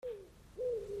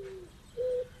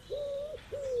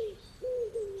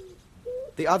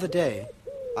The other day,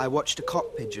 I watched a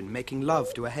cock pigeon making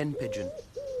love to a hen pigeon.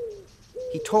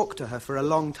 He talked to her for a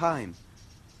long time,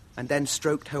 and then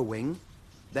stroked her wing,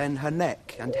 then her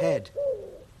neck and head.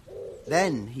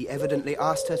 Then he evidently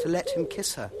asked her to let him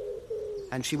kiss her,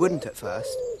 and she wouldn't at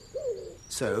first.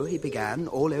 So he began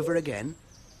all over again,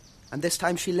 and this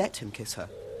time she let him kiss her.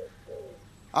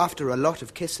 After a lot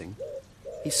of kissing,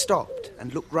 he stopped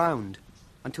and looked round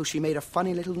until she made a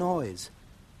funny little noise,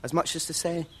 as much as to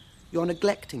say, "You're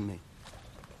neglecting me."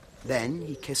 Then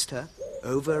he kissed her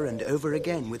over and over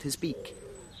again with his beak.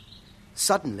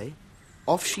 Suddenly,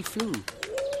 off she flew,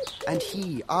 and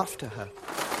he after her.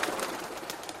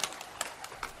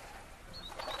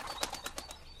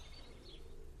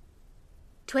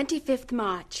 March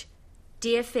 25th.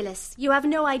 Dear Phyllis, you have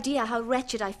no idea how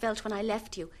wretched I felt when I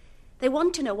left you. They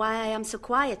want to know why I am so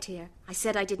quiet here. I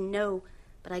said I didn't know,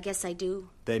 but I guess I do.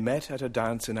 They met at a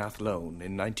dance in Athlone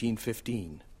in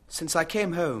 1915. Since I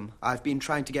came home, I've been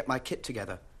trying to get my kit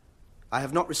together. I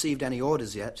have not received any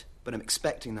orders yet, but am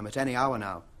expecting them at any hour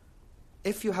now.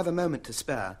 If you have a moment to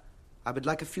spare, I would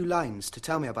like a few lines to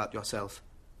tell me about yourself.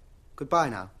 Goodbye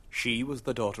now. She was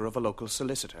the daughter of a local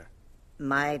solicitor.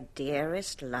 My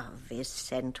dearest love is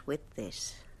sent with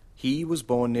this. He was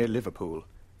born near Liverpool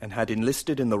and had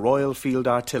enlisted in the Royal Field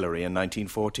Artillery in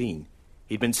 1914.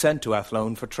 He'd been sent to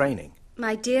Athlone for training.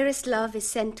 My dearest love is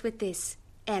sent with this.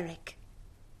 Eric.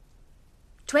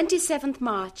 27th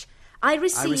March. I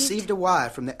received a wire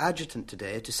from the adjutant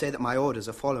today to say that my orders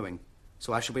are following,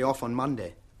 so I shall be off on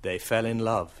Monday. They fell in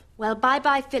love. Well,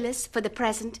 bye-bye, Phyllis, for the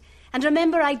present. And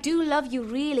remember, I do love you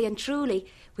really and truly.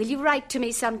 Will you write to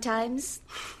me sometimes?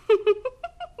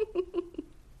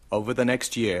 Over the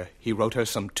next year, he wrote her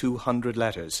some 200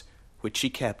 letters, which she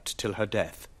kept till her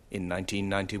death in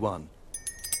 1991.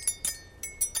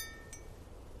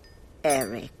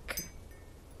 Eric.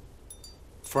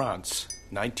 France,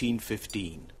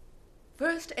 1915.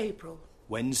 1st April.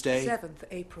 Wednesday. 7th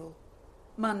April.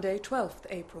 Monday, 12th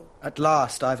April. At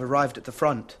last, I've arrived at the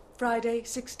front. Friday,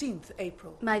 16th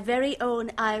April. My very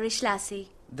own Irish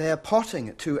lassie. They're potting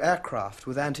at 2 aircraft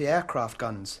with anti-aircraft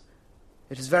guns.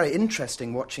 It is very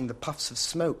interesting watching the puffs of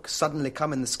smoke suddenly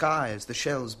come in the sky as the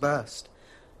shells burst.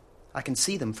 I can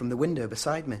see them from the window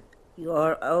beside me.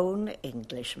 Your own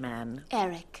Englishman.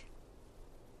 Eric.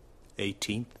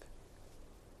 18th.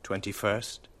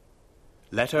 21st.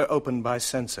 Letter opened by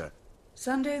censor.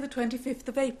 Sunday, the 25th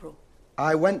of April.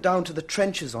 I went down to the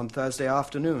trenches on Thursday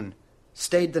afternoon,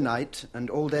 stayed the night and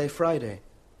all day Friday.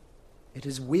 It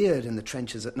is weird in the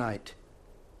trenches at night.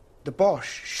 The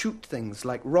Boche shoot things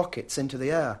like rockets into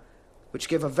the air, which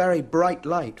give a very bright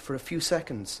light for a few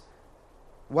seconds.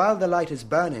 While the light is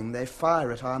burning, they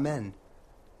fire at our men.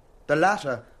 The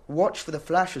latter watch for the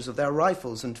flashes of their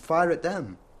rifles and fire at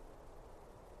them.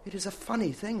 It is a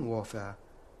funny thing, warfare.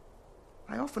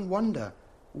 I often wonder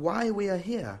why we are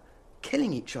here,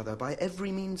 killing each other by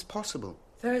every means possible.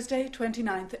 Thursday,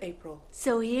 29th April.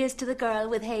 So here's to the girl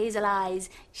with hazel eyes.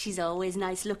 She's always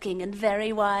nice looking and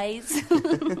very wise.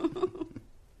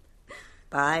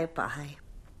 Bye-bye,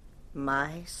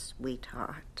 my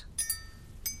sweetheart.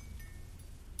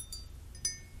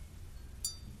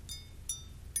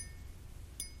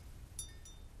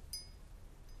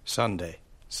 Sunday,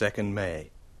 2nd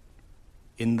May.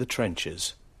 In the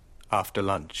trenches, after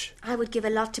lunch. I would give a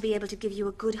lot to be able to give you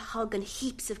a good hug and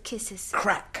heaps of kisses.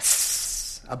 Crack!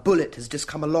 A bullet has just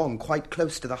come along quite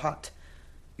close to the hut.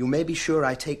 You may be sure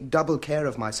I take double care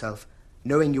of myself,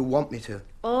 knowing you want me to.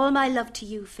 All my love to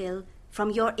you, Phil,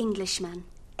 from your Englishman.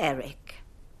 Eric.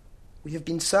 We have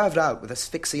been served out with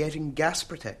asphyxiating gas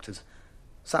protectors.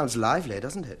 Sounds lively,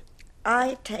 doesn't it?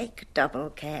 I take double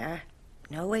care,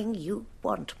 knowing you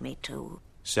want me to.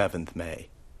 7th May.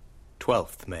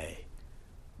 12th May.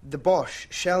 The Boche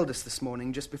shelled us this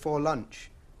morning just before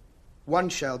lunch. One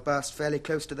shell burst fairly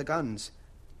close to the guns,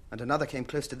 and another came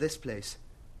close to this place.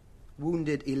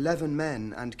 Wounded 11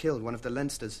 men and killed one of the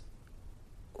Leinsters.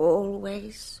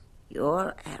 Always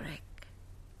your Eric.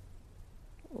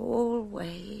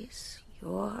 Always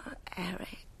your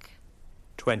Eric.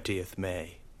 20th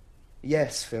May.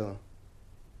 Yes, Phil.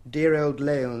 Dear old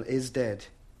Lael is dead.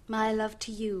 My love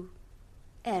to you,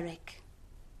 Eric.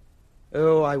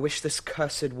 Oh, I wish this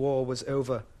cursed war was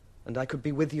over, and I could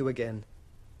be with you again.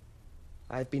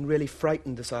 I have been really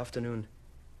frightened this afternoon.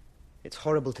 It's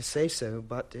horrible to say so,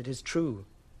 but it is true.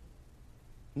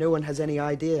 No one has any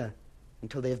idea,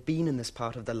 until they have been in this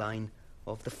part of the line,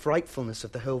 of the frightfulness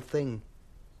of the whole thing.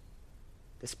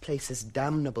 This place is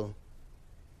damnable.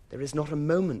 There is not a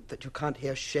moment that you can't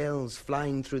hear shells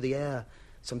flying through the air,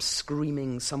 some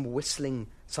screaming, some whistling,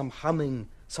 some humming,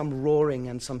 some roaring,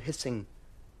 and some hissing.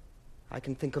 I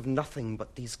can think of nothing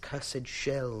but these cursed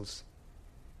shells.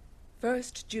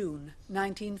 1st June,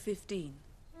 1915.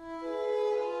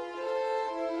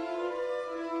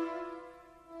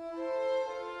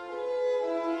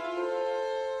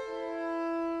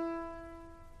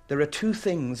 There are two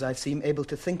things I seem able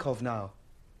to think of now.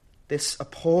 This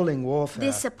appalling warfare.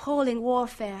 This appalling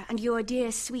warfare and your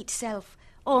dear sweet self.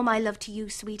 All my love to you,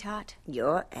 sweetheart.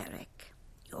 Your Eric.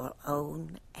 Your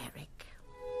own Eric.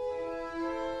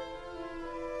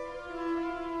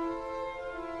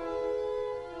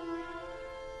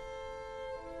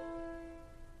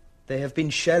 They have been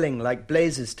shelling like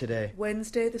blazes today,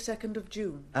 Wednesday, the 2nd of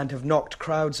June. and have knocked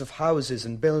crowds of houses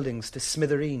and buildings to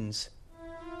smithereens.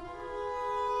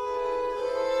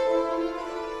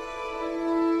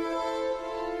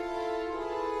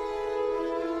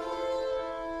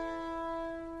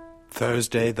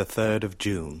 Thursday, the 3rd of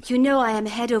June. You know I am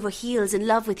head over heels in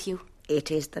love with you.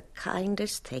 It is the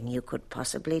kindest thing you could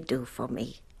possibly do for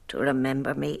me, to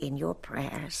remember me in your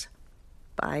prayers.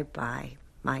 Bye-bye,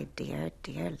 my dear,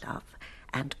 dear love,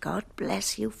 and God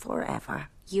bless you forever.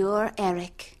 Your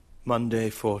Eric. Monday,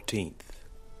 14th.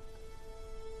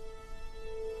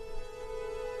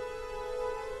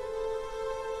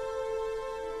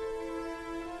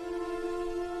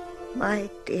 My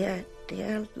dear,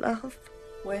 dear love,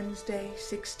 Wednesday,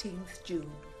 16th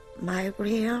June. my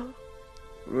real,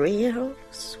 real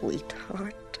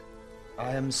sweetheart.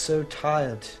 I am so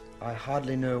tired, I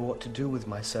hardly know what to do with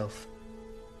myself.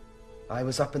 I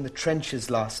was up in the trenches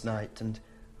last night, and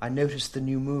I noticed the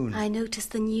new moon. I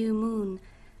noticed the new moon,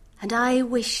 and I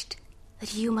wished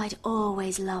that you might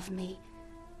always love me,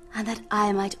 and that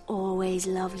I might always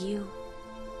love you.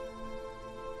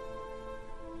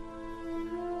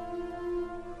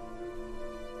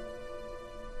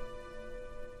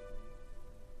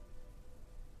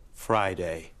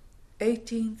 Friday.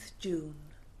 18th June.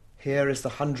 Here is the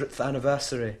 100th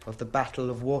anniversary of the Battle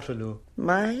of Waterloo.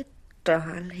 My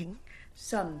darling.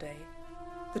 Sunday,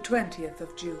 the 20th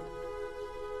of June.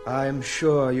 I am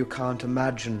sure you can't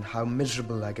imagine how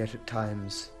miserable I get at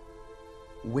times.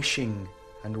 Wishing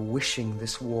and wishing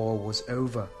this war was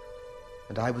over,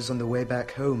 and I was on the way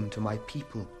back home to my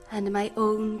people. And my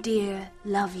own dear,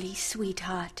 lovely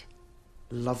sweetheart.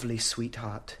 Lovely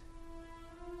sweetheart.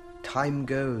 Time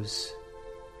goes,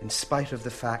 in spite of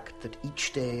the fact that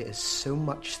each day is so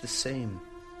much the same.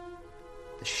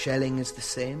 The shelling is the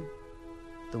same.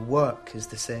 The work is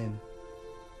the same.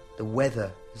 The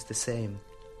weather is the same.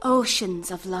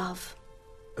 Oceans of love.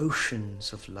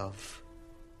 Oceans of love.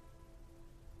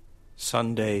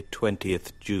 Sunday,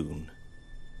 20th June.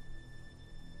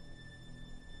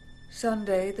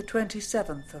 Sunday, the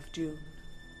 27th of June.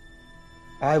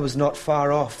 I was not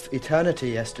far off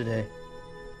eternity yesterday.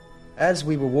 As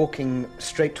we were walking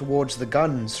straight towards the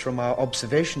guns from our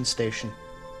observation station,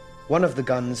 one of the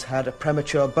guns had a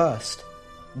premature burst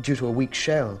due to a weak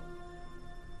shell.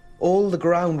 All the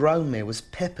ground round me was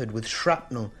peppered with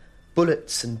shrapnel,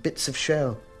 bullets and bits of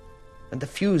shell, and the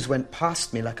fuse went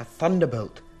past me like a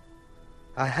thunderbolt.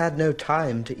 I had no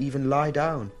time to even lie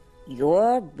down.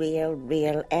 Your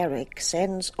real Eric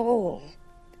sends all,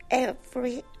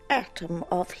 every atom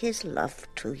of his love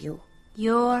to you.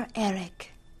 Your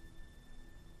Eric.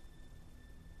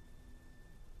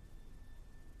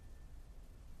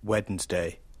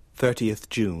 Wednesday, 30th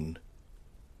June.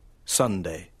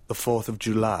 Sunday, the 4th of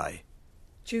July.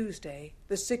 Tuesday,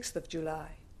 the 6th of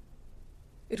July.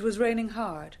 It was raining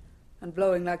hard and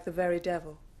blowing like the very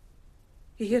devil.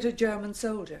 He hit a German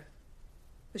soldier.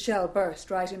 The shell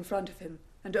burst right in front of him,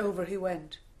 and over he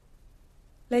went.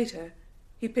 Later,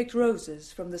 he picked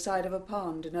roses from the side of a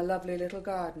pond in a lovely little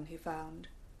garden he found,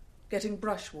 getting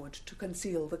brushwood to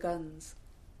conceal the guns.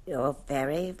 Your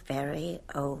very, very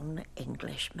own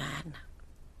Englishman.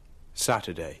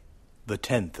 Saturday, the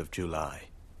 10th of July.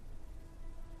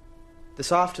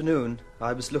 This afternoon,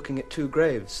 I was looking at two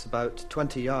graves about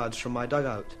 20 yards from my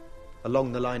dugout,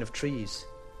 along the line of trees.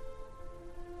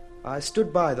 I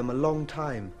stood by them a long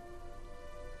time.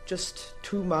 Just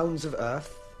two mounds of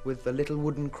earth with a little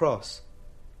wooden cross.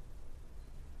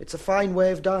 It's a fine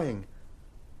way of dying,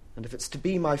 and if it's to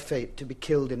be my fate to be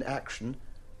killed in action,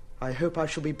 I hope I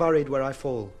shall be buried where I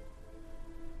fall.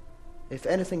 If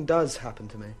anything does happen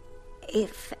to me...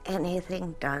 If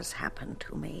anything does happen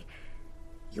to me,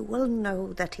 you will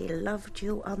know that he loved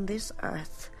you on this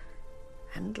earth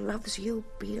and loves you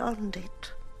beyond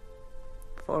it.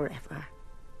 Forever.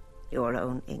 Your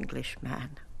own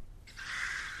Englishman.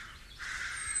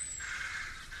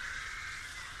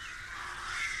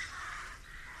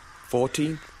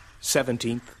 th,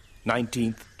 17th,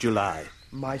 19th July.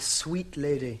 My sweet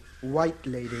lady, white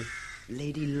lady,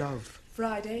 lady love.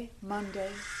 Friday, Monday,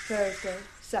 Thursday,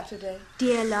 Saturday.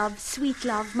 Dear love, sweet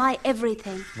love, my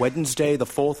everything. Wednesday, the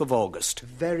 4th of August.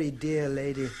 Very dear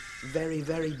lady, very,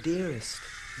 very dearest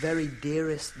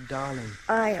darling.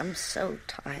 I am so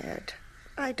tired.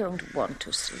 I don't want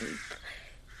to sleep.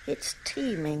 It's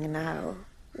teeming now,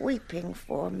 weeping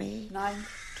for me.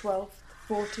 9th, 12th,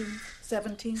 14th,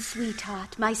 17th.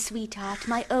 Sweetheart,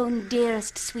 my own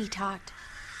dearest sweetheart.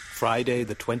 Friday,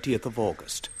 the 20th of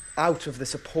August. Out of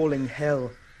this appalling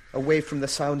hell, away from the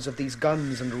sounds of these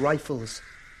guns and rifles,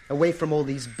 away from all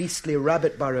these beastly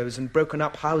rabbit burrows and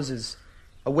broken-up houses,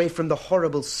 away from the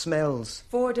horrible smells.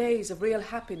 4 days of real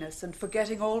happiness and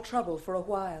forgetting all trouble for a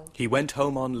while. He went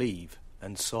home on leave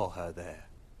and saw her there.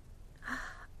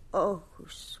 Oh,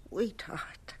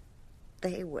 sweetheart,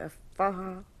 they were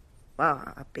far,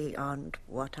 far beyond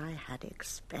what I had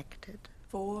expected.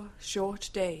 4 short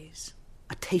days.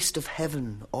 A taste of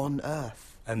heaven on earth.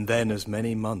 And then as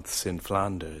many months in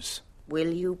Flanders.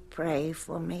 Will you pray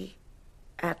for me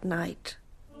at night?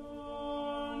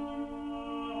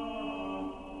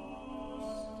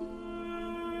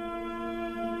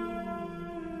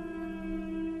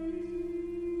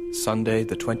 Sunday,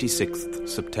 the 26th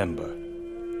September.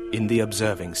 In the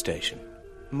observing station.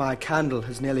 My candle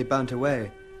has nearly burnt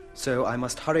away, so I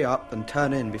must hurry up and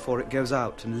turn in before it goes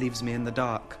out and leaves me in the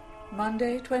dark.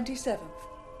 Monday, 27th,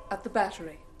 at the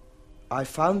Battery. I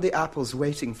found the apples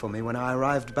waiting for me when I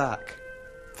arrived back.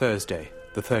 Thursday,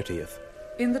 the 30th.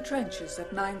 In the trenches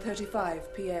at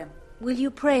 9:35 p.m. Will you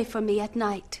pray for me at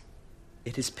night?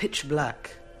 It is pitch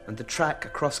black, and the track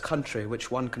across country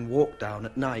which one can walk down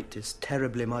at night is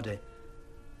terribly muddy.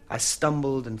 I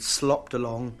stumbled and slopped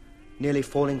along, nearly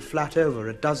falling flat over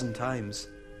a dozen times.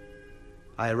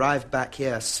 I arrived back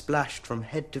here splashed from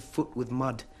head to foot with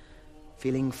mud,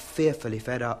 feeling fearfully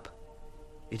fed up.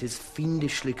 It is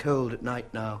fiendishly cold at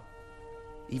night now.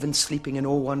 Even sleeping in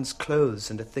all one's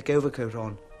clothes and a thick overcoat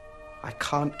on, I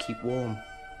can't keep warm.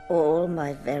 All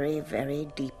my very, very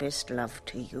deepest love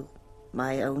to you,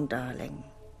 my own darling,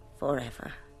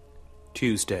 forever.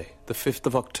 Tuesday, the 5th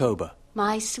of October.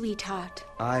 My sweetheart.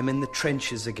 I'm in the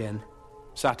trenches again.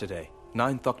 Saturday,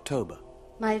 9th October.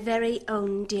 My very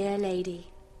own dear lady.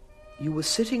 You were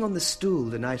sitting on the stool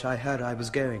the night I heard I was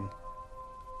going.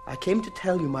 I came to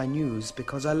tell you my news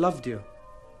because I loved you.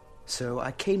 So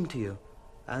I came to you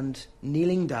and,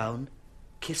 kneeling down,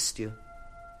 kissed you.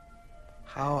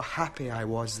 How happy I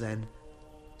was then,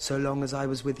 so long as I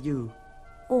was with you.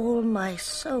 All my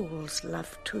soul's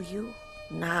love to you,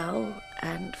 now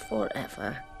and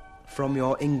forever. From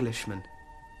your Englishman.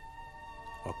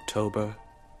 October,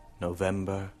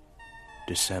 November,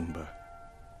 December.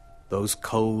 Those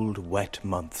cold, wet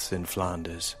months in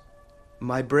Flanders.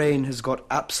 My brain has got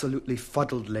absolutely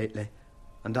fuddled lately,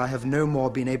 and I have no more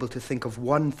been able to think of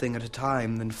one thing at a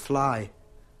time than fly.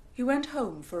 He went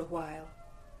home for a while,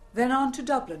 then on to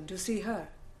Dublin to see her.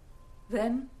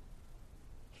 Then...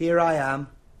 Here I am,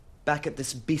 back at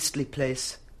this beastly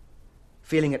place,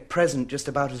 feeling at present just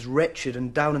about as wretched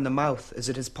and down in the mouth as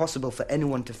it is possible for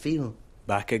anyone to feel.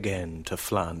 Back again to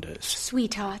Flanders.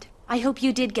 Sweetheart, I hope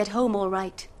you did get home all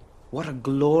right. What a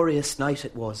glorious night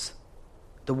it was.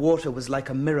 The water was like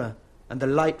a mirror, and the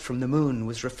light from the moon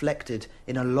was reflected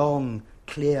in a long,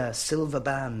 clear silver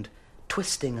band,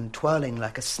 twisting and twirling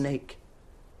like a snake.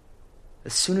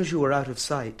 As soon as you were out of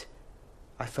sight,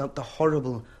 I felt the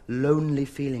horrible, lonely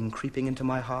feeling creeping into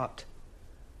my heart.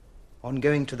 On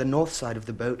going to the north side of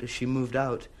the boat as she moved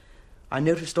out, I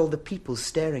noticed all the people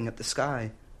staring at the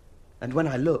sky, and when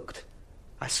I looked,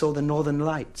 I saw the northern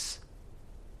lights.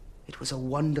 It was a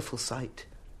wonderful sight,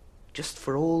 just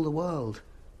for all the world,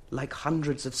 like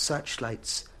hundreds of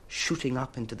searchlights shooting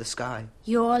up into the sky.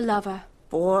 Your lover.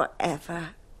 Forever.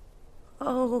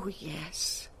 Oh,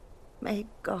 yes. May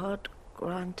God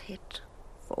grant it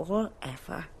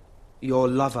forever. Your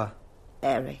lover.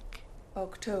 Eric.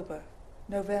 October,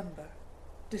 November,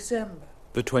 December.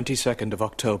 The 22nd of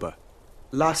October.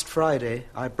 Last Friday,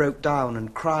 I broke down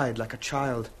and cried like a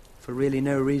child, for really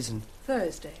no reason.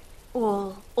 Thursday.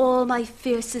 All my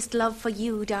fiercest love for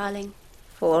you, darling.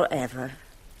 Forever.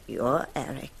 Your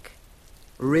Eric.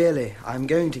 Really, I'm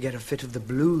going to get a fit of the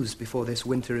blues before this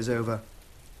winter is over.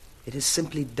 It is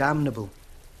simply damnable,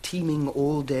 teeming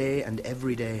all day and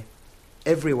every day,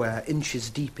 everywhere inches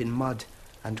deep in mud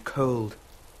and cold.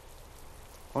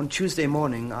 On Tuesday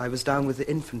morning, I was down with the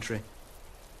infantry.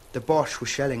 The Boche were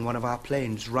shelling one of our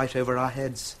planes right over our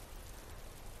heads.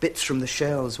 Bits from the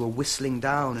shells were whistling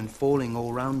down and falling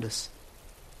all round us.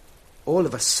 All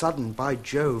of a sudden, by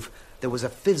Jove, there was a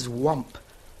fizz-whomp,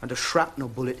 and a shrapnel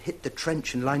bullet hit the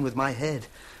trench in line with my head,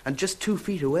 and just 2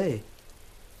 feet away.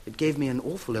 It gave me an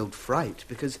awful old fright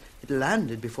because it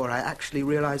landed before I actually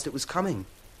realized it was coming.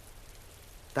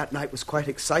 That night was quite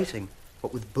exciting,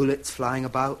 what with bullets flying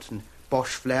about and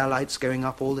Bosch flare lights going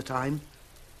up all the time.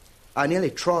 I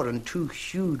nearly trod on 2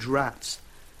 huge rats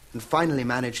and finally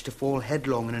managed to fall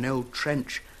headlong in an old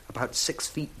trench about 6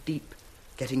 feet deep,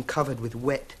 getting covered with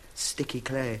wet, sticky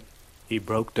clay. He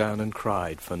broke down and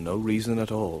cried for no reason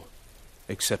at all,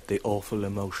 except the awful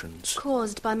emotions.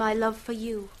 Caused by my love for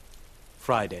you.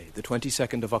 Friday, the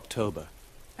 22nd of October.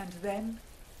 And then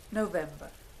November.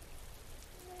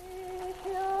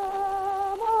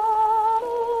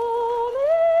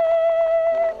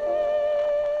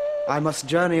 I must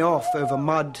journey off over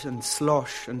mud and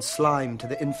slosh and slime to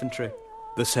the infantry.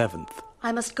 The 7th.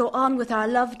 I must go on with our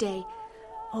love day.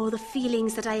 Oh, the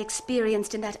feelings that I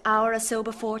experienced in that hour or so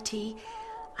before tea.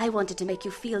 I wanted to make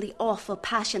you feel the awful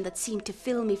passion that seemed to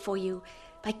fill me for you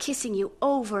by kissing you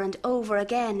over and over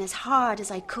again as hard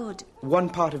as I could. One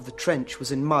part of the trench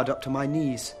was in mud up to my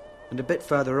knees, and a bit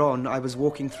further on I was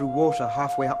walking through water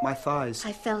halfway up my thighs.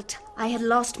 I felt I had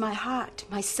lost my heart,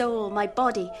 my soul, my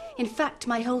body, in fact,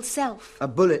 my whole self. A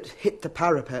bullet hit the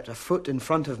parapet a foot in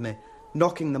front of me,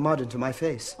 knocking the mud into my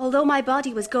face. Although my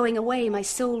body was going away, my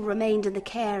soul remained in the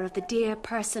care of the dear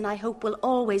person I hope will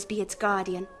always be its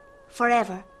guardian.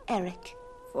 Forever, Eric.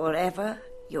 Forever,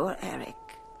 your Eric.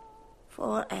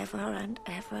 Forever and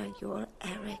ever, your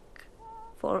Eric.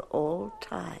 For all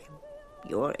time,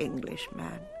 your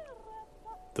Englishman.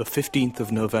 The 15th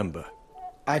of November.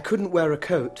 I couldn't wear a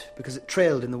coat because it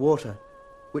trailed in the water,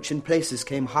 which in places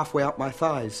came halfway up my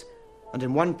thighs, and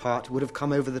in one part would have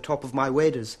come over the top of my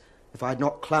waders if I had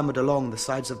not clambered along the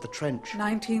sides of the trench.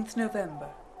 19th November.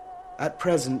 At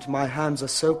present, my hands are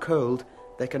so cold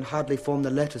they can hardly form the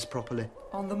letters properly.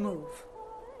 On the move.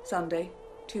 Sunday,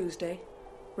 Tuesday.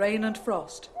 Rain and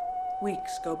frost.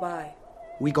 Weeks go by.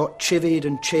 We got chivied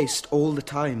and chased all the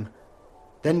time.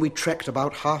 Then we trekked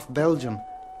about half Belgium,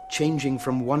 changing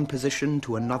from one position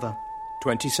to another.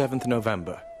 27th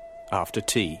November. After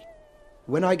tea.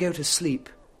 When I go to sleep,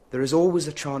 there is always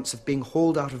a chance of being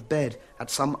hauled out of bed at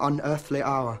some unearthly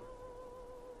hour.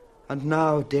 And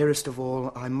now, dearest of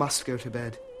all, I must go to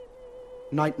bed.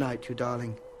 Night-night, you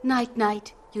darling.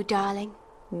 Night-night, you darling.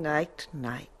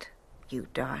 Night-night, you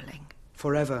darling.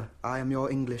 Forever, I am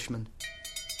your Englishman.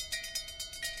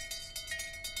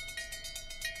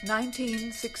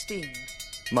 1916.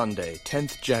 Monday,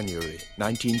 10th January,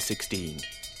 1916.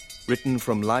 Written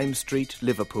from Lime Street,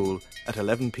 Liverpool, at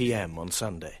 11 p.m. on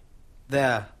Sunday.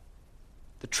 There.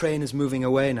 The train is moving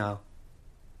away now.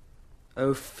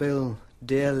 Oh, Phil,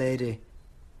 dear lady,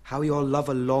 how your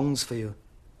lover longs for you.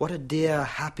 What a dear,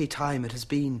 happy time it has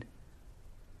been.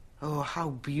 Oh, how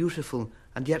beautiful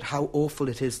and yet how awful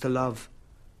it is to love.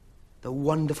 The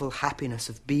wonderful happiness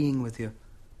of being with you.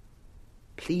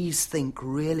 Please think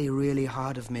really, really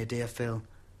hard of me, dear Phil,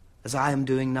 as I am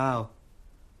doing now.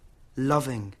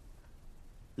 Loving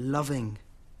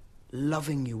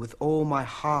you with all my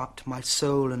heart, my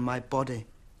soul, and my body.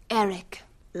 Eric.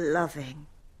 Loving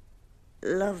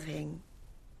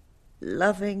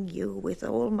you with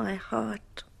all my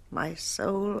heart, my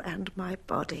soul, and my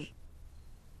body.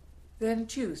 Then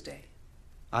Tuesday.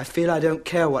 I feel I don't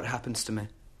care what happens to me,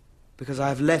 because I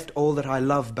have left all that I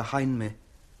love behind me.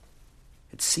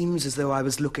 It seems as though I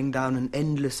was looking down an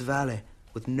endless valley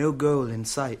with no goal in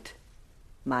sight.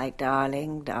 My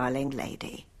darling, darling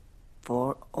lady,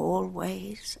 for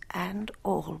always and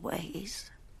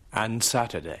always. And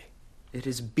Saturday. It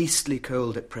is beastly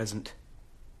cold at present.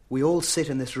 We all sit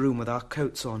in this room with our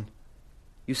coats on.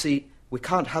 You see, we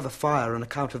can't have a fire on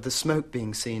account of the smoke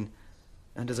being seen,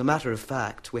 and as a matter of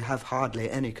fact, we have hardly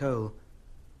any coal.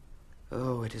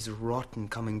 Oh, it is rotten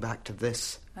coming back to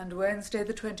this. And Wednesday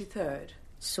the 23rd.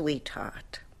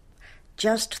 Sweetheart,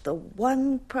 just the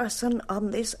one person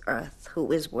on this earth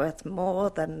who is worth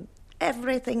more than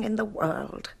everything in the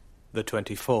world. The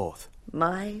 24th.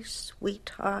 My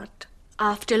sweetheart.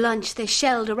 After lunch, they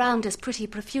shelled around us pretty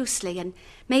profusely and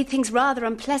made things rather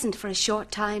unpleasant for a short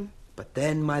time. But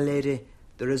then, my lady,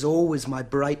 there is always my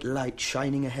bright light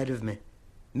shining ahead of me,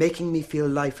 making me feel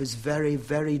life is very,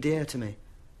 very dear to me.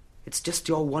 It's just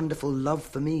your wonderful love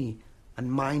for me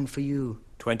and mine for you.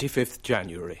 25th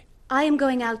January. I am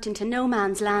going out into no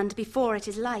man's land before it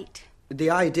is light. The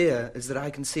idea is that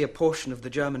I can see a portion of the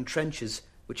German trenches,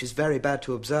 which is very bad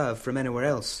to observe from anywhere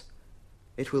else.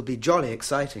 It will be jolly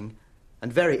exciting,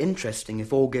 and very interesting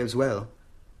if all goes well.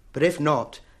 But if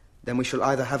not, then we shall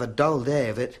either have a dull day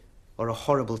of it, or a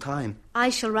horrible time.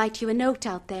 I shall write you a note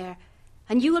out there,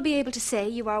 and you will be able to say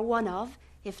you are one of,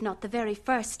 if not the very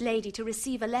first lady to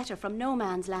receive a letter from no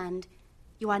man's land.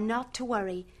 You are not to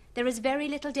worry, there is very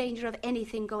little danger of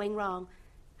anything going wrong.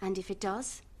 And if it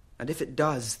does? And if it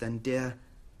does, then, dear,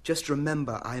 just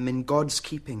remember I am in God's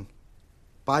keeping.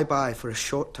 Bye-bye for a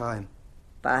short time.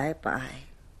 Bye-bye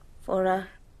for a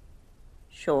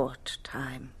short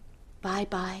time.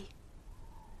 Bye-bye.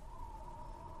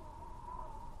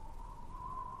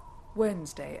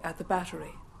 Wednesday at the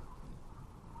Battery.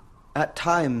 At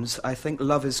times I think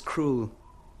love is cruel,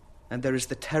 and there is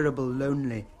the terrible,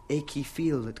 lonely, achy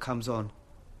feel that comes on.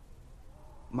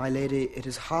 My lady, it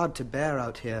is hard to bear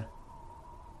out here.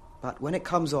 But when it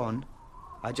comes on,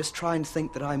 I just try and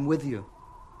think that I'm with you.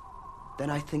 Then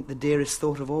I think the dearest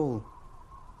thought of all.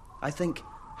 I think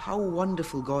how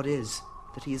wonderful God is,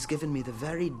 that he has given me the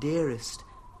very dearest,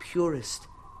 purest,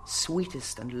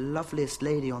 sweetest and loveliest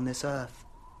lady on this earth.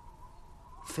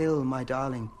 Phil, my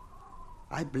darling,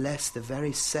 I bless the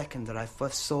very second that I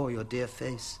first saw your dear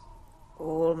face.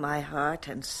 All my heart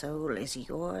and soul is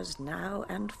yours now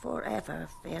and forever,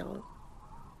 Phil.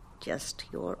 Just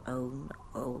your own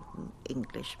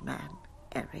Englishman,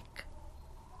 Eric.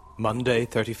 Monday,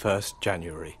 31st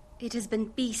January. It has been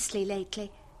beastly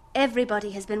lately.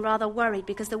 Everybody has been rather worried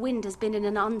because the wind has been in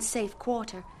an unsafe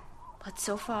quarter. But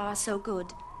so far, so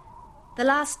good. The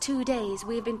last 2 days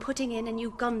we have been putting in a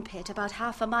new gun pit about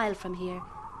half a mile from here.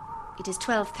 It is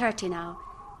 12:30 now.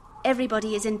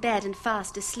 Everybody is in bed and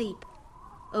fast asleep.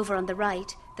 Over on the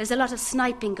right, there's a lot of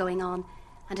sniping going on,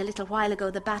 and a little while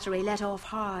ago the battery let off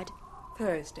hard.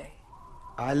 Thursday.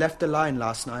 I left the line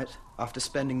last night after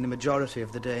spending the majority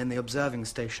of the day in the observing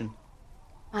station.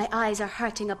 My eyes are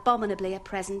hurting abominably at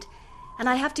present, and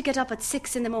I have to get up at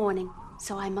 6 in the morning,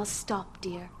 so I must stop,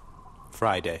 dear.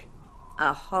 Friday.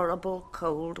 A horrible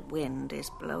cold wind is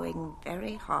blowing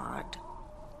very hard.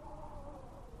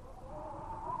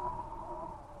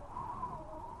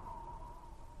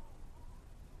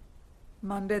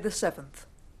 Monday the 7th.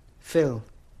 Phil,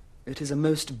 it is a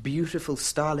most beautiful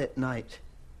starlit night.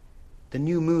 The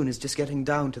new moon is just getting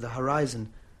down to the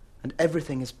horizon, and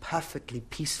everything is perfectly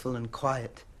peaceful and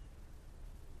quiet.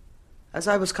 As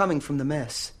I was coming from the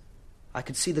mess, I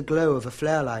could see the glow of a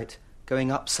flare light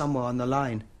going up somewhere on the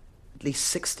line, at least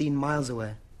 16 miles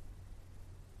away.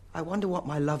 I wonder what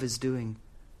my love is doing,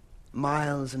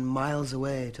 miles and miles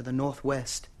away to the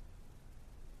northwest.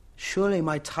 Surely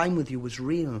my time with you was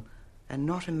real and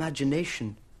not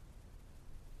imagination.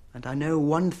 And I know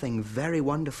one thing very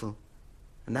wonderful,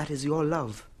 and that is your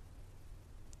love.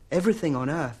 Everything on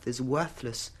earth is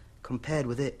worthless compared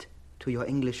with it to your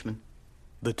Englishman.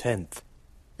 The 10th.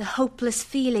 The hopeless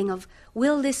feeling of,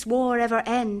 will this war ever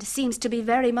end, seems to be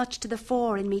very much to the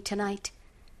fore in me tonight.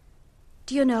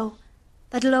 Do you know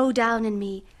that low down in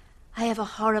me, I have a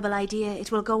horrible idea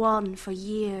it will go on for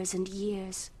years and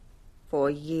years. For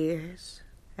years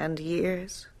and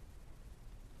years.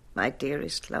 My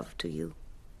dearest love to you,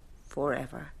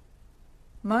 forever.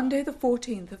 Monday the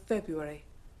 14th of February,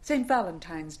 St.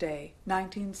 Valentine's Day,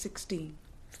 1916.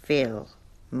 Phil,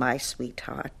 my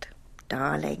sweetheart,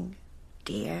 darling,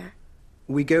 dear.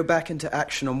 We go back into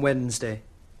action on Wednesday.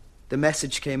 The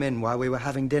message came in while we were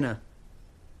having dinner.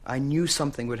 I knew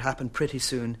something would happen pretty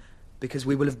soon, because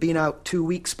we will have been out 2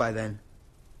 weeks by then.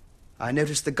 I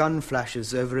noticed the gun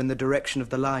flashes over in the direction of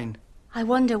the line. I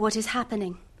wonder what is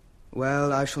happening.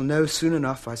 Well, I shall know soon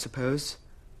enough, I suppose.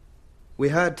 We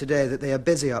heard today that they are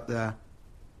busy up there.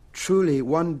 Truly,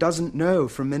 one doesn't know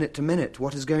from minute to minute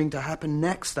what is going to happen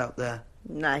next out there.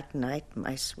 Night, night,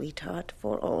 my sweetheart,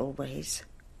 for always,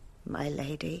 my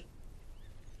lady.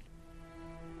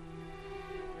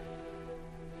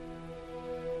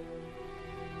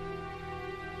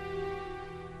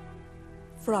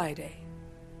 Friday.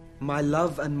 My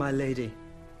love and my lady,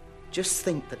 just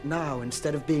think that now,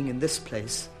 instead of being in this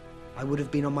place, I would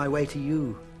have been on my way to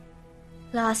you.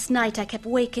 Last night I kept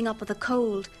waking up with a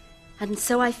cold, and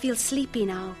so I feel sleepy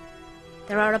now.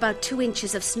 There are about 2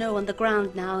 inches of snow on the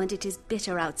ground now, and it is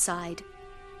bitter outside.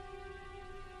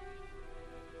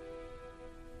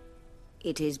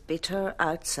 It is bitter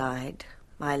outside,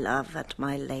 my love and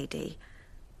my lady.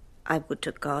 I would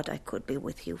to God I could be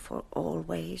with you for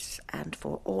always and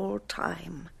for all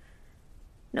time.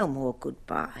 No more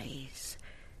goodbyes.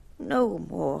 No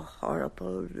more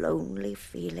horrible, lonely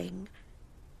feeling.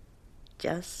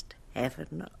 Just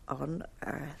heaven on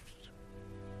earth.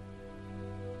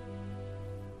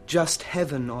 Just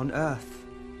heaven on earth.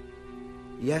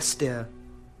 Yes, dear,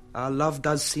 our love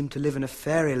does seem to live in a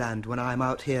fairyland when I am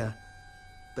out here,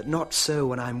 but not so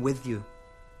when I am with you.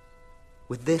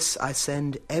 With this I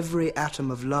send every atom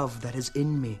of love that is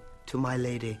in me to my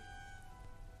lady.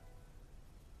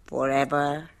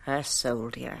 Forever her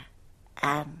soldier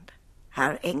and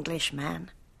her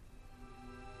Englishman.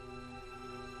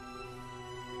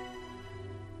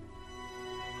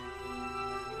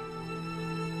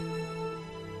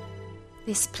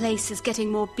 This place is getting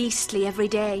more beastly every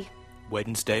day.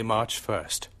 Wednesday, March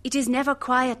 1st. It is never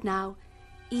quiet now.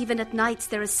 Even at nights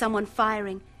there is someone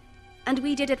firing. And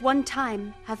we did at one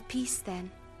time have peace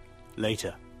then.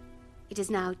 Later. It is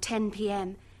now 10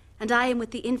 p.m. and I am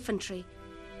with the infantry.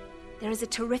 There is a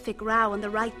terrific row on the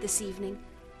right this evening.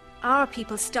 Our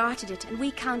people started it and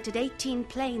we counted 18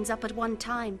 planes up at one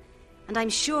time. And I'm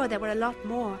sure there were a lot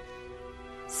more.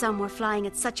 Some were flying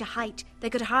at such a height they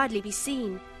could hardly be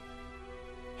seen.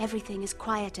 Everything is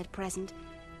quiet at present,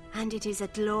 and it is a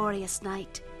glorious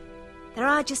night. There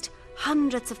are just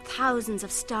hundreds of thousands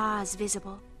of stars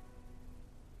visible.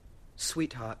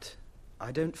 Sweetheart,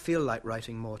 I don't feel like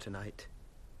writing more tonight.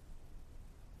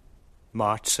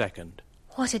 March 2nd.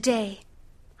 What a day.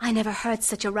 I never heard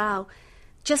such a row.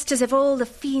 Just as if all the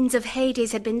fiends of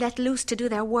Hades had been let loose to do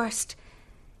their worst.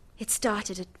 It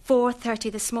started at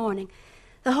 4:30 this morning.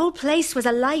 The whole place was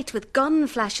alight with gun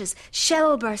flashes,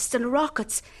 shell bursts and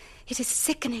rockets. It is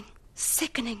sickening,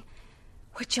 sickening.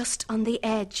 We're just on the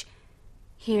edge.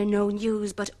 Hear no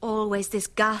news, but always this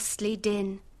ghastly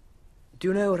din. Do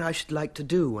you know what I should like to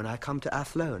do when I come to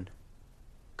Athlone?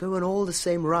 Go on all the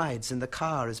same rides in the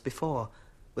car as before,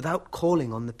 without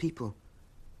calling on the people.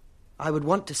 I would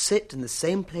want to sit in the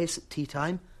same place at tea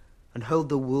time and hold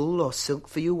the wool or silk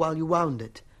for you while you wound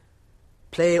it.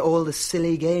 Play all the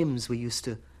silly games we used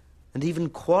to, and even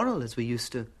quarrel as we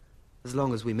used to, as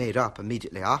long as we made up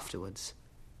immediately afterwards.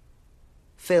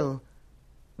 Phil,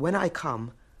 when I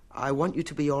come, I want you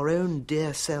to be your own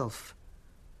dear self.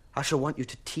 I shall want you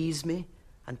to tease me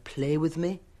and play with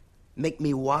me, make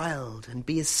me wild and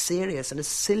be as serious and as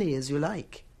silly as you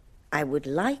like. I would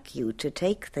like you to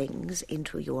take things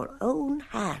into your own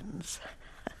hands.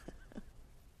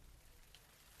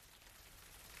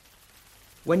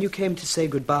 When you came to say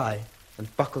goodbye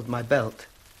and buckled my belt,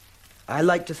 I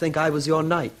liked to think I was your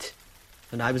knight,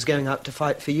 and I was going out to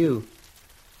fight for you.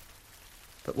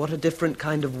 But what a different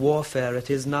kind of warfare it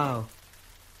is now,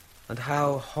 and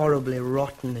how horribly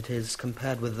rotten it is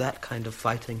compared with that kind of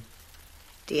fighting.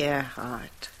 Dear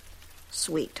heart,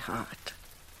 sweetheart,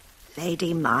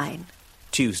 lady mine.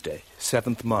 Tuesday,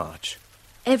 7th March.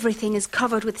 Everything is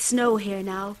covered with snow here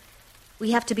now.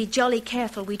 We have to be jolly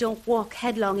careful we don't walk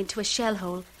headlong into a shell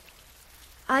hole.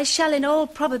 I shall in all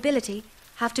probability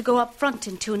have to go up front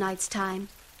in 2 nights' time.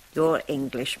 You're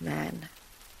Englishman.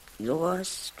 You're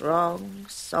strong,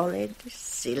 solid,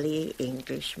 silly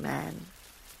Englishman.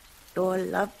 You're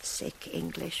lovesick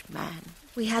Englishman.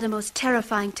 We had a most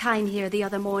terrifying time here the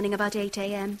other morning about 8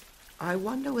 a.m. I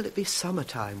wonder will it be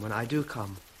summertime when I do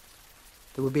come.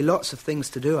 There would be lots of things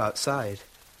to do outside.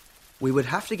 We would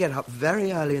have to get up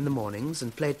very early in the mornings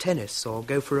and play tennis or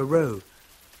go for a row.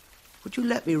 Would you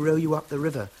let me row you up the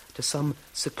river to some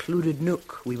secluded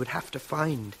nook we would have to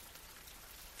find?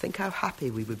 Think how happy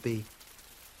we would be.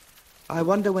 I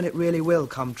wonder when it really will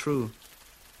come true.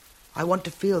 I want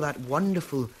to feel that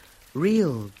wonderful,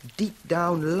 real,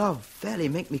 deep-down love fairly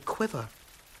make me quiver.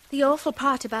 The awful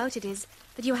part about it is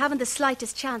that you haven't the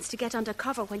slightest chance to get under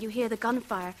cover when you hear the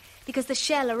gunfire, because the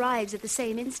shell arrives at the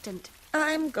same instant.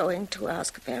 I'm going to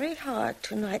ask very hard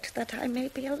tonight that I may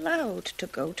be allowed to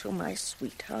go to my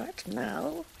sweetheart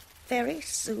now, very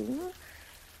soon.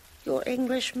 Your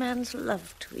Englishman's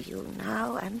love to you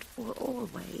now and for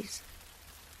always.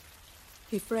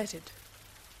 He fretted,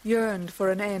 yearned for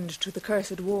an end to the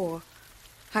cursed war,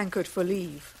 hankered for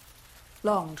leave,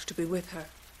 longed to be with her,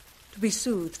 to be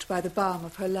soothed by the balm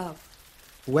of her love.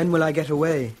 When will I get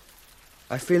away?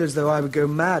 I feel as though I would go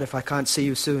mad if I can't see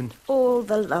you soon. All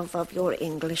the love of your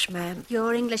Englishman.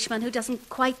 Your Englishman who doesn't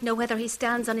quite know whether he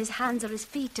stands on his hands or his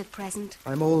feet at present.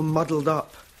 I'm all muddled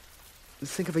up.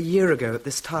 Think of a year ago at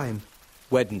this time.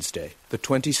 Wednesday, the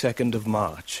 22nd of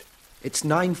March. It's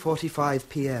 9:45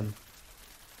 p.m.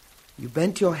 You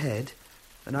bent your head,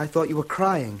 and I thought you were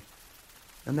crying.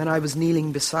 And then I was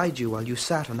kneeling beside you while you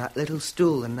sat on that little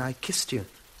stool, and I kissed you.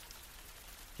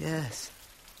 Yes,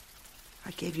 I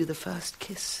gave you the first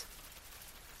kiss.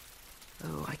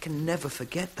 Oh, I can never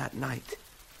forget that night.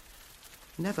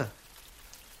 Never.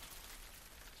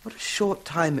 What a short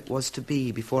time it was to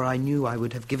be before I knew I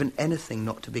would have given anything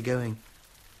not to be going.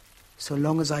 So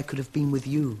long as I could have been with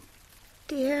you.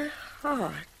 Dear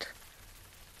heart,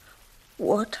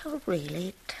 what a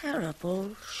really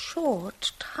terrible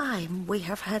short time we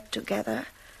have had together.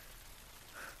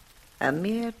 A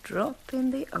mere drop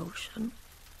in the ocean.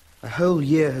 A whole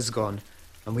year has gone,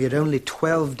 and we had only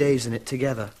 12 days in it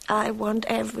together. I want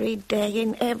every day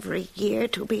in every year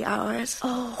to be ours.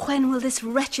 Oh, when will this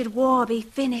wretched war be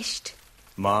finished?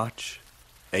 March,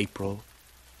 April,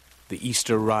 the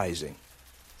Easter rising.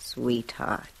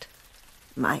 Sweetheart,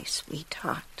 my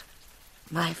sweetheart,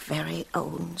 My very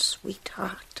own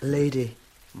sweetheart. Lady,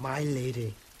 my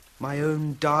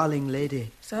own darling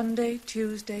lady. Sunday,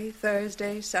 Tuesday,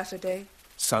 Thursday, Saturday.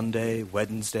 Sunday,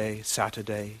 Wednesday,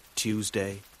 Saturday,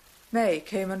 Tuesday. May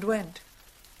came and went.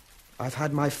 I've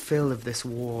had my fill of this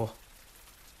war.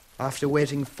 After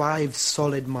waiting 5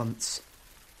 solid months,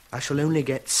 I shall only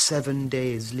get 7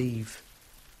 days' leave.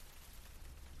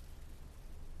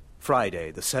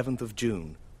 Friday, the 7th of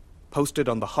June. Posted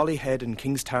on the Holyhead and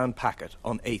Kingstown packet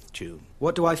on 8th June.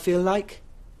 What do I feel like?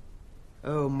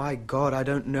 Oh, my God, I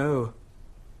don't know.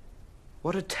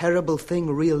 What a terrible thing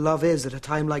real love is at a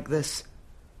time like this.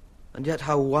 And yet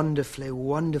how wonderfully,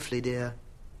 wonderfully dear.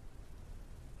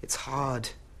 It's hard.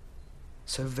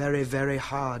 So very, very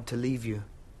hard to leave you.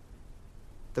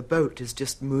 The boat is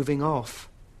just moving off.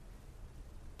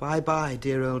 Bye-bye,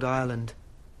 dear old Ireland,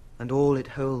 and all it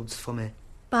holds for me.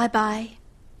 Bye-bye.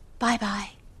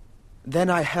 Bye-bye.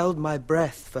 Then I held my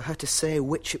breath for her to say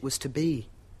which it was to be.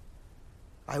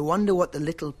 I wonder what the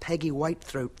little Peggy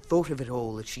Whitethroat thought of it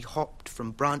all as she hopped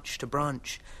from branch to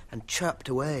branch and chirped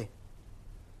away.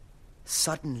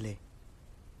 Suddenly,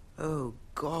 oh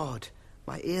God,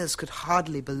 my ears could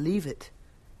hardly believe it.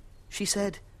 She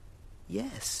said,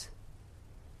 yes,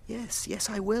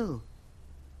 I will.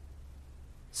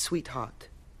 Sweetheart,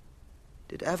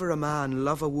 did ever a man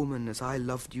love a woman as I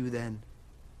loved you then?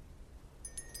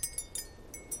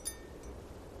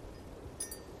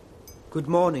 Good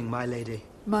morning, my lady.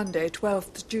 Monday,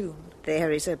 12th June.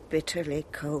 There is a bitterly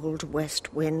cold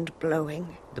west wind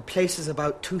blowing. The place is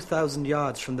about 2,000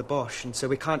 yards from the Bosch, and so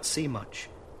we can't see much.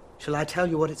 Shall I tell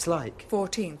you what it's like?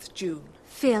 14th June.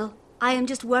 Phil, I am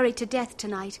just worried to death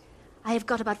tonight. I have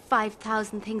got about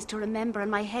 5,000 things to remember, and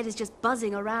my head is just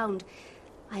buzzing around.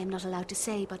 I am not allowed to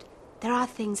say, but there are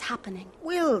things happening.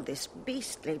 Will this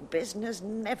beastly business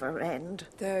never end?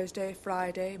 Thursday,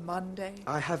 Friday, Monday.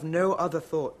 I have no other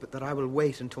thought but that I will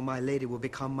wait until my lady will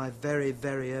become my very,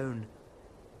 very own.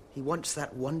 He wants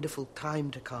that wonderful time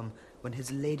to come when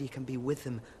his lady can be with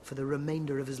him for the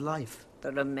remainder of his life.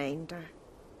 The remainder?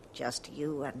 Just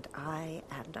you and I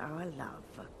and our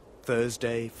love.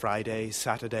 Thursday, Friday,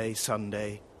 Saturday,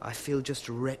 Sunday. I feel just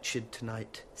wretched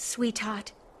tonight.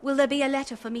 Sweetheart, will there be a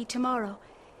letter for me tomorrow?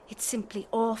 It's simply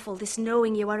awful, this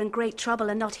knowing you are in great trouble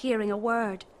and not hearing a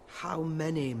word. How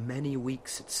many, many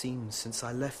weeks it seems since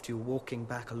I left you walking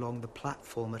back along the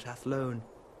platform at Athlone.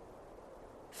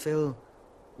 Phil,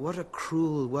 what a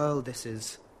cruel world this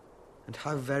is, and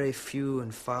how very few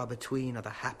and far between are the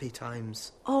happy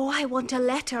times. Oh, I want a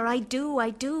letter, I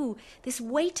do. This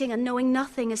waiting and knowing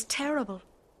nothing is terrible.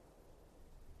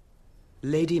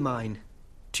 Lady mine.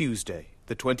 Tuesday,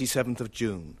 the 27th of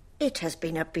June. It has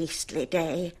been a beastly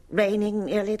day, raining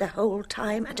nearly the whole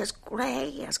time, and as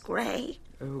grey as grey.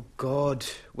 Oh, God,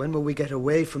 when will we get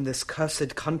away from this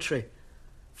cursed country?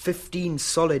 15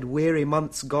 solid, weary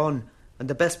months gone, and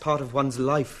the best part of one's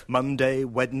life. Monday,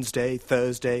 Wednesday,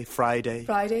 Thursday, Friday.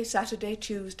 Friday, Saturday,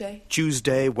 Tuesday.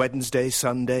 Tuesday, Wednesday,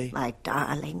 Sunday. My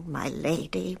darling, my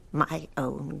lady, my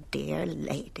own dear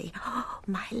lady. Oh,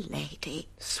 my lady.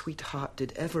 Sweetheart,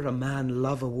 did ever a man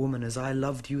love a woman as I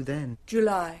loved you then?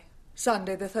 July,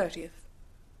 Sunday the 30th.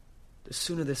 The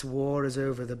sooner this war is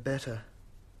over, the better.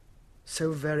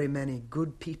 So very many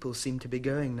good people seem to be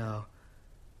going now.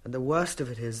 And the worst of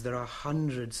it is there are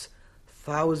hundreds,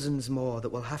 thousands more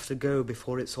that will have to go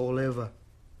before it's all over.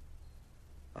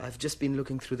 I've just been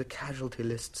looking through the casualty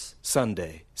lists.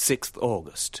 Sunday, 6th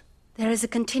August. There is a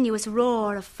continuous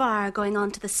roar of fire going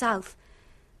on to the south.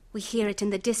 We hear it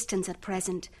in the distance at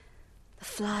present. The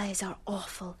flies are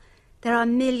awful. There are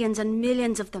millions and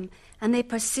millions of them, and they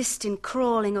persist in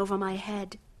crawling over my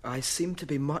head. I seem to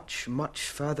be much, much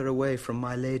further away from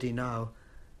my lady now,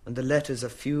 and the letters are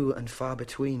few and far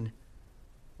between.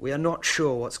 We are not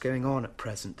sure what's going on at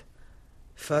present.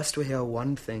 First we hear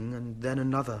one thing, and then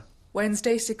another.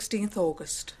 Wednesday, 16th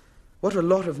August. What a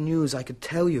lot of news I could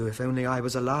tell you if only I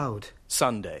was allowed.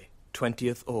 Sunday,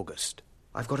 20th August.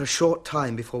 I've got a short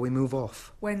time before we move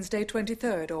off. Wednesday,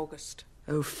 23rd August.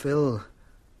 Oh, Phil,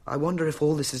 I wonder if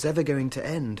all this is ever going to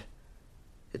end.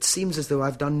 It seems as though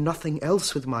I've done nothing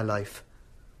else with my life.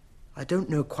 I don't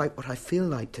know quite what I feel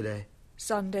like today.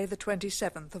 Sunday, the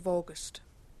 27th of August.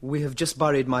 We have just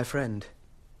buried my friend,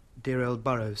 dear old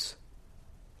Burrows.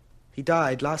 He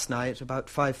died last night about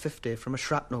 5:50 from a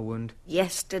shrapnel wound.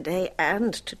 Yesterday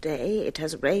and today it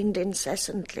has rained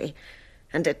incessantly,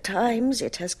 and at times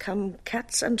it has come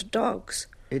cats and dogs.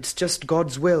 It's just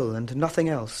God's will and nothing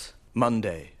else.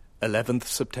 Monday, 11th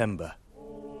September.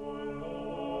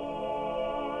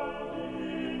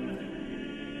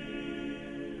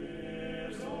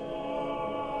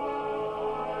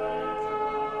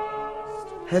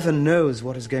 Heaven knows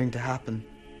what is going to happen.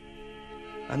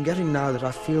 I'm getting now that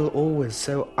I feel always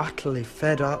so utterly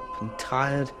fed up and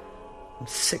tired and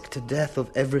sick to death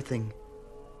of everything.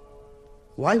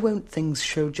 Why won't things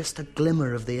show just a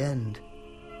glimmer of the end?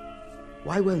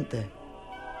 Why won't they?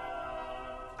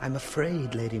 I'm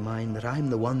afraid, lady mine, that I'm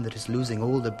the one that is losing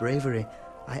all the bravery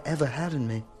I ever had in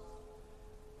me.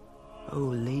 Oh,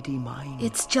 lady mine.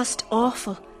 It's just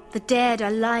awful. The dead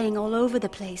are lying all over the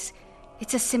place.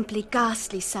 It's a simply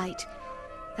ghastly sight.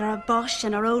 There are Boche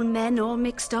and our own men all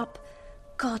mixed up.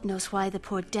 God knows why the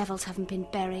poor devils haven't been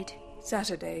buried.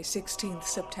 Saturday, 16th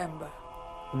September.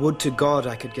 Would to God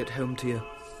I could get home to you.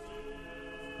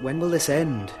 When will this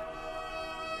end?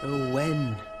 Oh,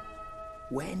 when?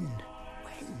 When?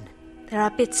 There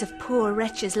are bits of poor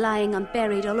wretches lying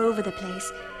unburied all over the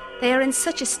place. They are in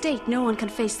such a state no one can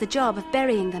face the job of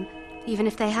burying them, even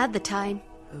if they had the time.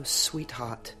 Oh,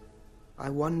 sweetheart, I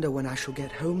wonder when I shall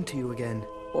get home to you again.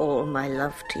 All my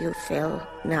love to you, Phil,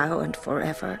 now and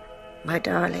forever. My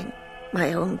darling,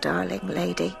 my own darling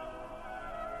lady.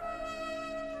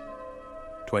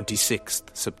 26th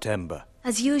September.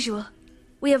 As usual,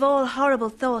 we have all horrible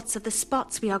thoughts of the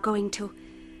spots we are going to.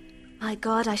 My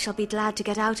God, I shall be glad to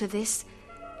get out of this.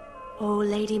 Oh,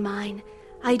 lady mine,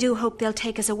 I do hope they'll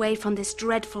take us away from this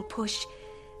dreadful push.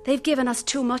 They've given us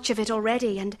too much of it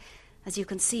already, and, as you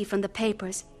can see from the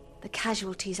papers, the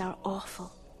casualties are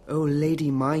awful. Oh,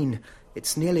 lady mine,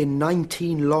 it's nearly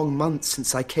 19 long months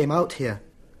since I came out here.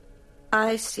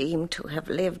 I seem to have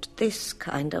lived this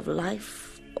kind of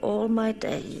life all my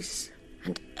days,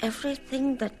 and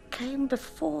everything that came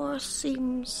before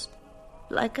seems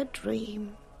like a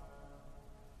dream.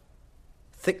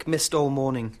 Thick mist all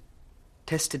morning.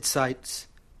 Tested sights.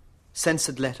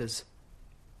 Censored letters.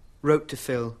 Wrote to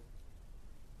Phil.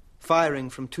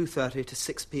 Firing from 2:30 to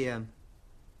 6 p.m.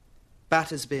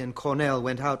 Battersby and Cornell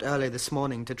went out early this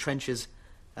morning to trenches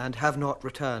and have not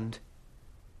returned.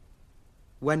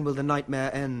 When will the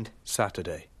nightmare end?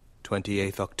 Saturday,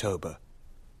 28th October.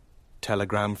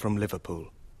 Telegram from Liverpool.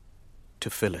 To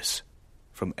Phyllis,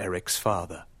 from Eric's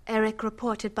father. Eric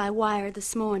reported by wire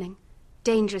this morning.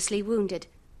 Dangerously wounded.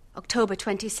 October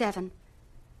 27.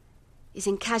 Is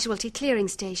in casualty clearing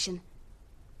station.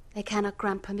 They cannot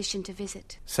grant permission to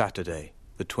visit. Saturday,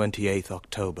 the 28th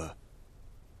October.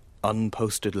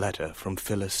 Unposted letter from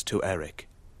Phyllis to Eric.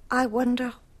 I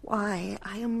wonder why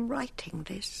I am writing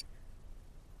this,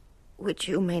 which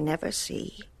you may never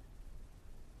see.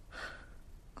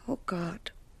 Oh,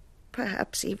 God,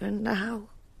 perhaps even now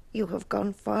you have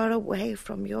gone far away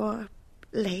from your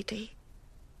lady.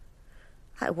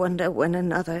 I wonder when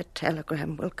another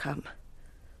telegram will come.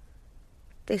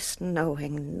 This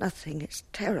knowing nothing is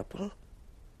terrible.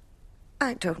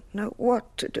 I don't know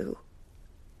what to do.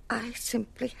 I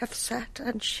simply have sat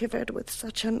and shivered with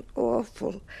such an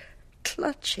awful,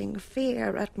 clutching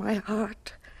fear at my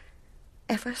heart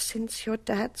ever since your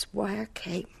dad's wire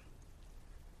came.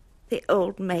 The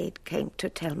old maid came to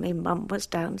tell me Mum was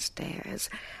downstairs,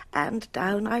 and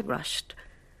down I rushed.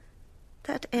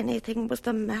 That anything was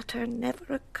the matter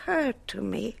never occurred to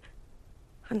me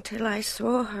until I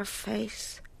saw her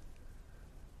face.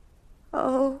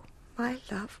 Oh, my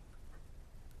love,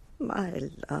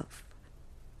 my love.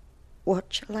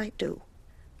 What shall I do?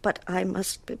 But I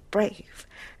must be brave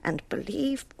and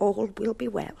believe all will be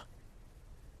well.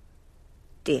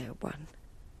 Dear one,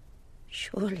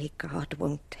 surely God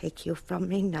won't take you from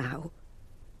me now.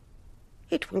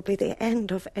 It will be the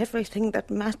end of everything that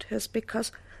matters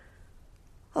because,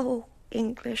 oh,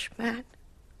 Englishman,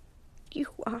 you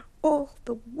are all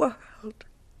the world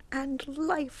and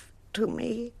life to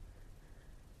me.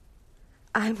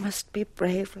 I must be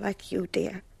brave like you,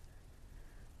 dear.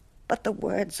 But the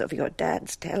words of your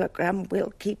dad's telegram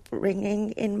will keep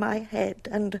ringing in my head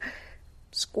and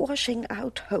squashing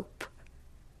out hope.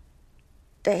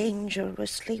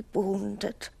 Dangerously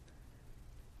wounded.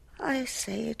 I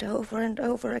say it over and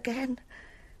over again,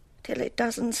 till it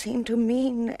doesn't seem to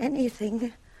mean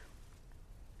anything.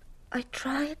 I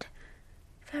tried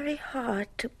very hard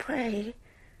to pray,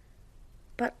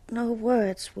 but no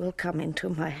words will come into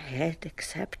my head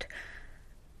except,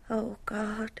 oh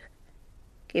God,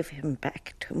 give him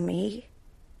back to me.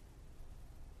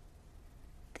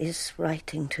 This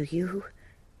writing to you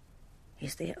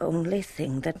is the only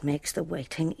thing that makes the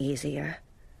waiting easier.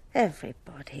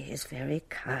 Everybody is very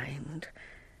kind,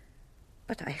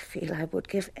 but I feel I would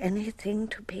give anything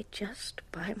to be just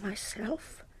by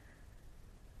myself.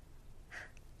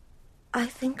 I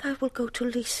think I will go to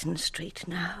Leeson Street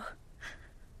now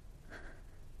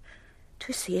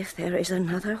to see if there is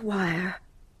another wire.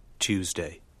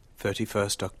 Tuesday,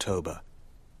 31st October.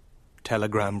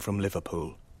 Telegram from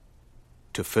Liverpool.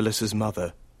 to Phyllis's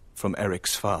mother from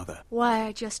Eric's father.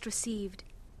 Wire just received.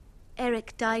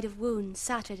 Eric died of wounds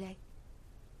Saturday.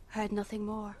 Heard nothing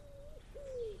more.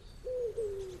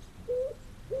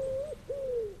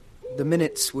 The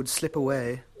minutes would slip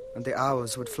away, and the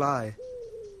hours would fly,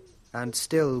 and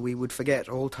still we would forget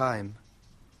all time.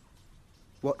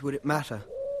 What would it matter?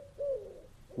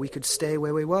 We could stay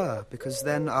where we were, because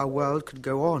then our world could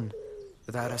go on,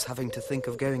 without us having to think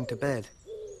of going to bed.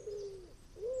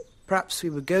 Perhaps we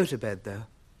would go to bed, though,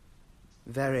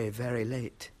 very, very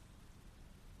late.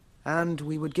 And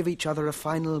we would give each other a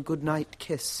final good-night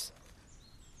kiss.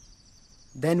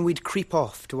 Then we'd creep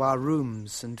off to our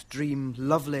rooms and dream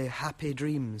lovely, happy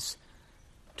dreams,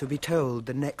 to be told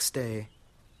the next day.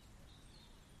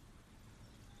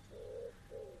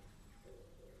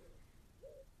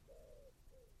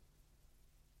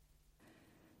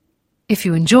 If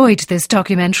you enjoyed this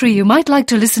documentary, you might like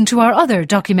to listen to our other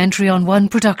Documentary on One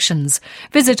productions.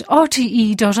 Visit rte.ie/Doc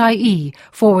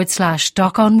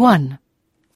on One.